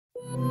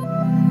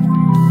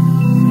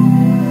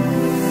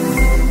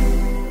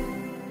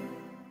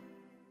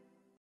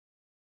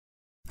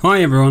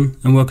Hi everyone,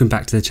 and welcome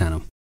back to the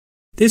channel.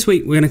 This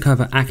week we're going to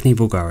cover Acne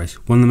Vulgaris,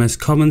 one of the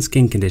most common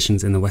skin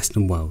conditions in the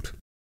Western world.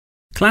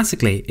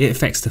 Classically, it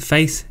affects the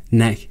face,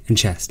 neck and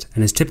chest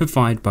and is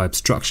typified by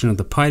obstruction of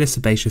the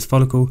pilosebaceous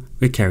follicle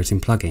with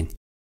keratin plugging.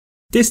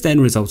 This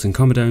then results in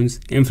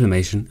comedones,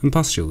 inflammation and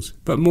pustules,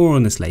 but more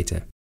on this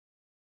later.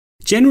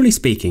 Generally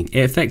speaking,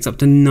 it affects up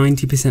to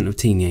 90% of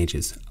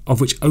teenagers,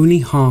 of which only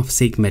half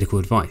seek medical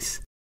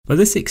advice. But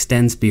this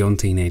extends beyond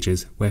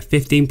teenagers, where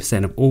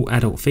 15% of all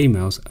adult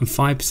females and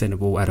 5%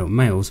 of all adult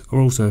males are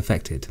also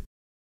affected.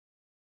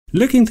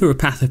 Looking through a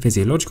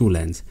pathophysiological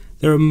lens,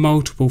 there are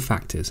multiple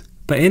factors,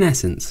 but in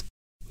essence,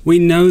 we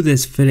know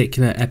there's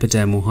follicular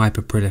epidermal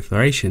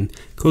hyperproliferation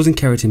causing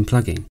keratin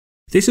plugging.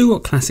 This is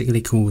what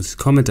classically causes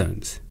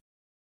comedones.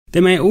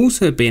 There may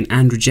also be an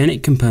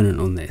androgenic component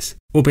on this,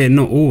 albeit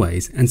not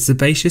always, and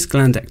sebaceous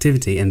gland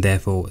activity and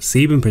therefore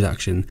sebum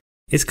production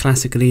is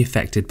classically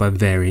affected by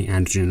varying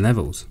androgen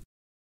levels.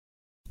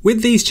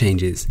 With these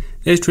changes,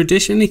 there is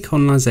traditionally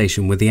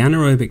colonization with the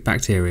anaerobic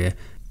bacteria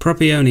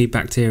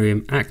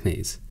Propionibacterium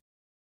acnes.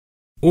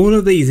 All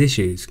of these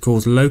issues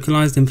cause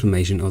localized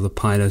inflammation of the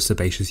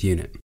pilosebaceous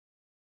unit.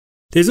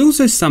 There's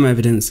also some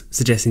evidence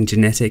suggesting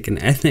genetic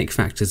and ethnic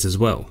factors as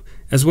well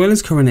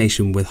as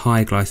correlation with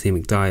high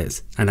glycemic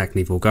diets and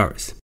acne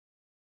vulgaris.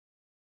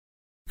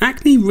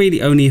 Acne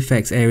really only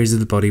affects areas of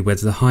the body where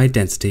there's a high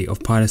density of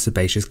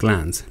pilosebaceous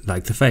glands,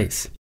 like the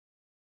face.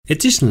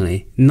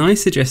 Additionally,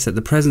 NICE suggests that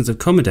the presence of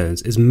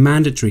comedones is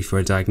mandatory for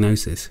a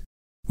diagnosis.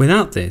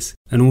 Without this,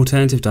 an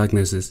alternative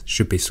diagnosis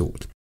should be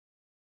sought.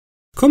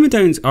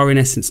 Comedones are in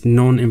essence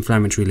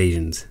non-inflammatory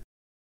lesions.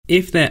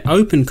 If they're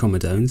open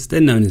comedones, they're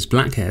known as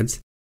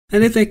blackheads,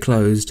 and if they're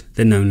closed,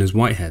 they're known as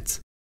whiteheads.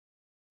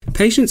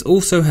 Patients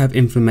also have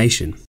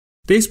inflammation.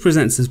 This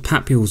presents as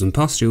papules and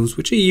pustules,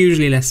 which are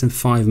usually less than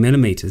 5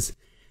 mm,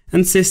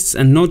 and cysts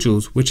and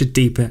nodules, which are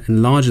deeper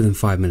and larger than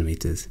 5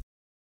 mm.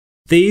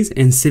 These,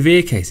 in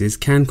severe cases,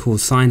 can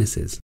cause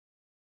sinuses.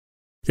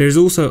 There is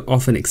also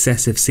often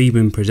excessive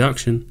sebum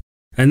production,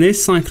 and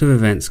this cycle of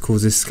events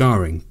causes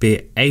scarring, be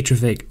it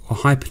atrophic or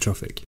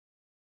hypertrophic.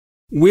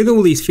 With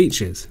all these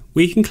features,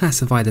 we can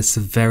classify the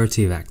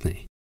severity of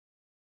acne.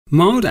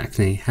 Mild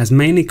acne has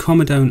mainly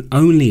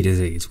comedone-only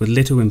disease with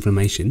little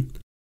inflammation.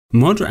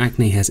 Moderate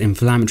acne has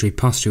inflammatory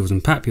pustules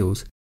and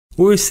papules,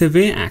 whereas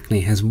severe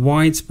acne has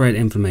widespread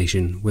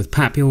inflammation with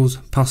papules,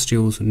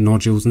 pustules,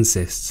 nodules and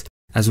cysts,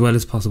 as well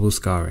as possible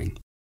scarring.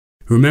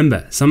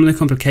 Remember, some of the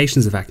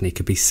complications of acne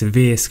could be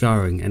severe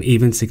scarring and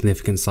even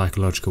significant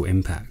psychological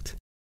impact.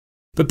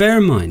 But bear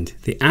in mind,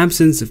 the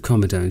absence of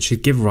comedones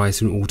should give rise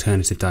to an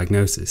alternative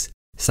diagnosis,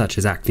 such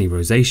as acne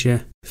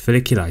rosacea,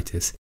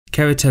 folliculitis,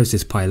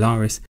 keratosis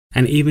pilaris,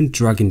 and even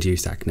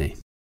drug-induced acne.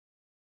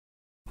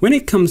 When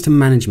it comes to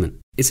management,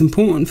 it's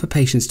important for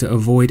patients to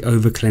avoid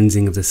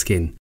over-cleansing of the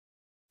skin,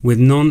 with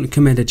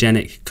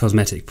non-comedogenic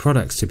cosmetic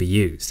products to be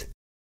used.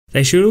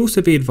 They should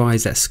also be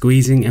advised that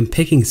squeezing and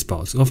picking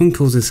spots often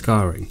causes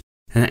scarring,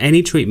 and that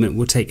any treatment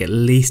will take at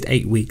least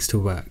 8 weeks to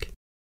work.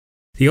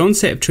 The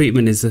onset of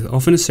treatment is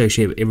often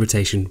associated with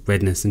irritation,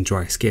 redness, and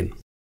dry skin.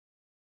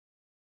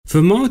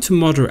 For mild to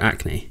moderate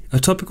acne, a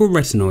topical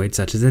retinoid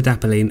such as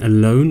adapalene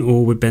alone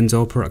or with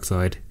benzoyl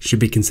peroxide should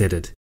be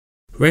considered.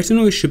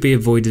 Retinoids should be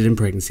avoided in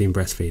pregnancy and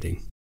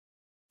breastfeeding.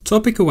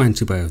 Topical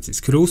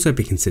antibiotics could also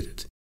be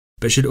considered,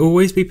 but should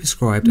always be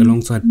prescribed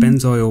alongside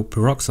benzoyl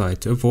peroxide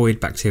to avoid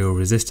bacterial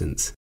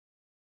resistance.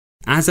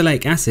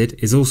 Azelaic acid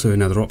is also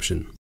another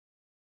option.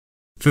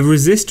 For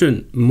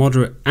resistant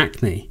moderate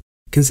acne,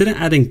 consider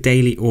adding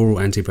daily oral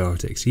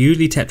antibiotics,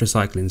 usually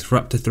tetracyclines, for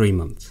up to 3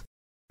 months.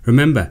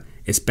 Remember,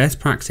 it's best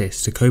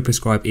practice to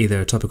co-prescribe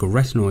either a topical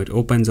retinoid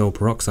or benzoyl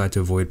peroxide to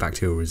avoid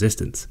bacterial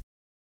resistance.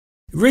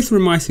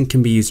 Erythromycin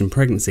can be used in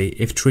pregnancy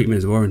if treatment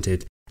is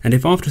warranted, and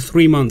if after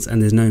 3 months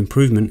and there's no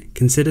improvement,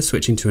 consider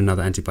switching to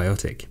another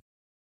antibiotic.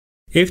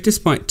 If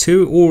despite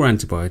 2 oral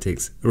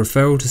antibiotics, a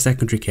referral to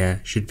secondary care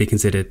should be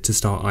considered to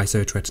start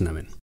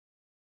Isotretinoin.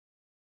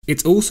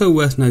 It's also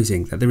worth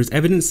noting that there is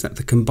evidence that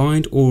the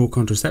combined oral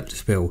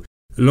contraceptive pill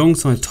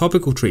alongside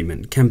topical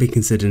treatment can be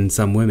considered in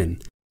some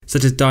women,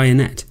 such as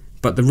Dianette,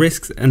 but the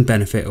risks and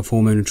benefit of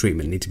hormonal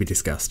treatment need to be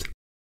discussed.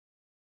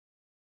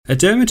 A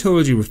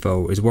dermatology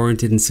referral is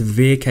warranted in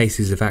severe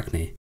cases of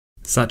acne,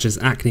 such as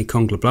acne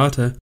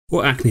conglobulata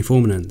or acne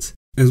fulminans,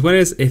 as well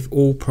as if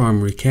all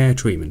primary care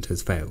treatment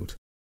has failed,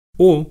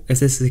 or if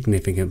there's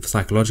significant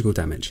psychological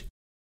damage.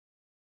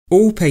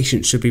 All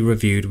patients should be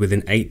reviewed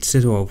within 8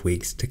 to 12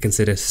 weeks to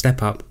consider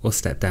step up or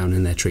step down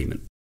in their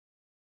treatment.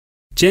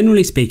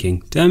 Generally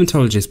speaking,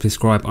 dermatologists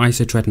prescribe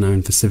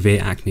isotretinoin for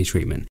severe acne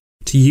treatment,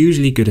 to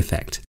usually good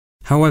effect.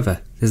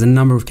 However, there's a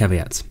number of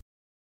caveats.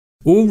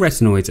 All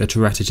retinoids are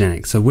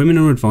teratogenic, so women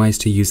are advised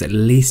to use at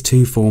least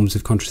 2 forms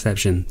of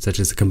contraception, such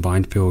as a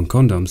combined pill and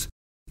condoms,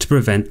 to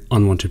prevent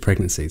unwanted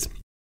pregnancies.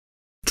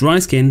 Dry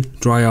skin,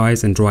 dry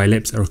eyes and dry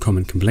lips are a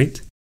common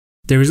complaint.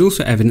 There is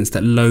also evidence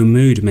that low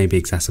mood may be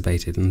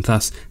exacerbated, and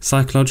thus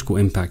psychological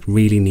impact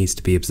really needs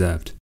to be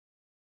observed.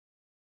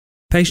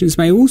 Patients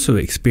may also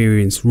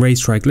experience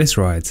raised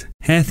triglycerides,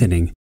 hair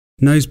thinning,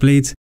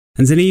 nosebleeds,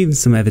 and there's even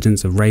some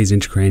evidence of raised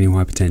intracranial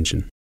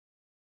hypertension.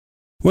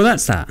 Well,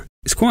 that's that.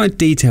 It's quite a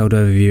detailed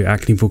overview of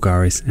acne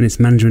vulgaris and its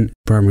management in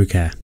primary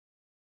care.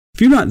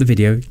 If you liked the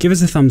video, give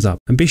us a thumbs up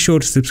and be sure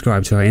to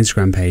subscribe to our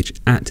Instagram page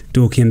at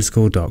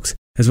Dorky_docs,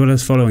 as well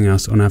as following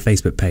us on our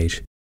Facebook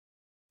page,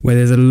 where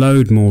there's a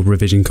load more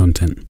revision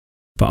content.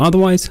 But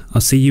otherwise,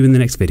 I'll see you in the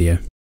next video.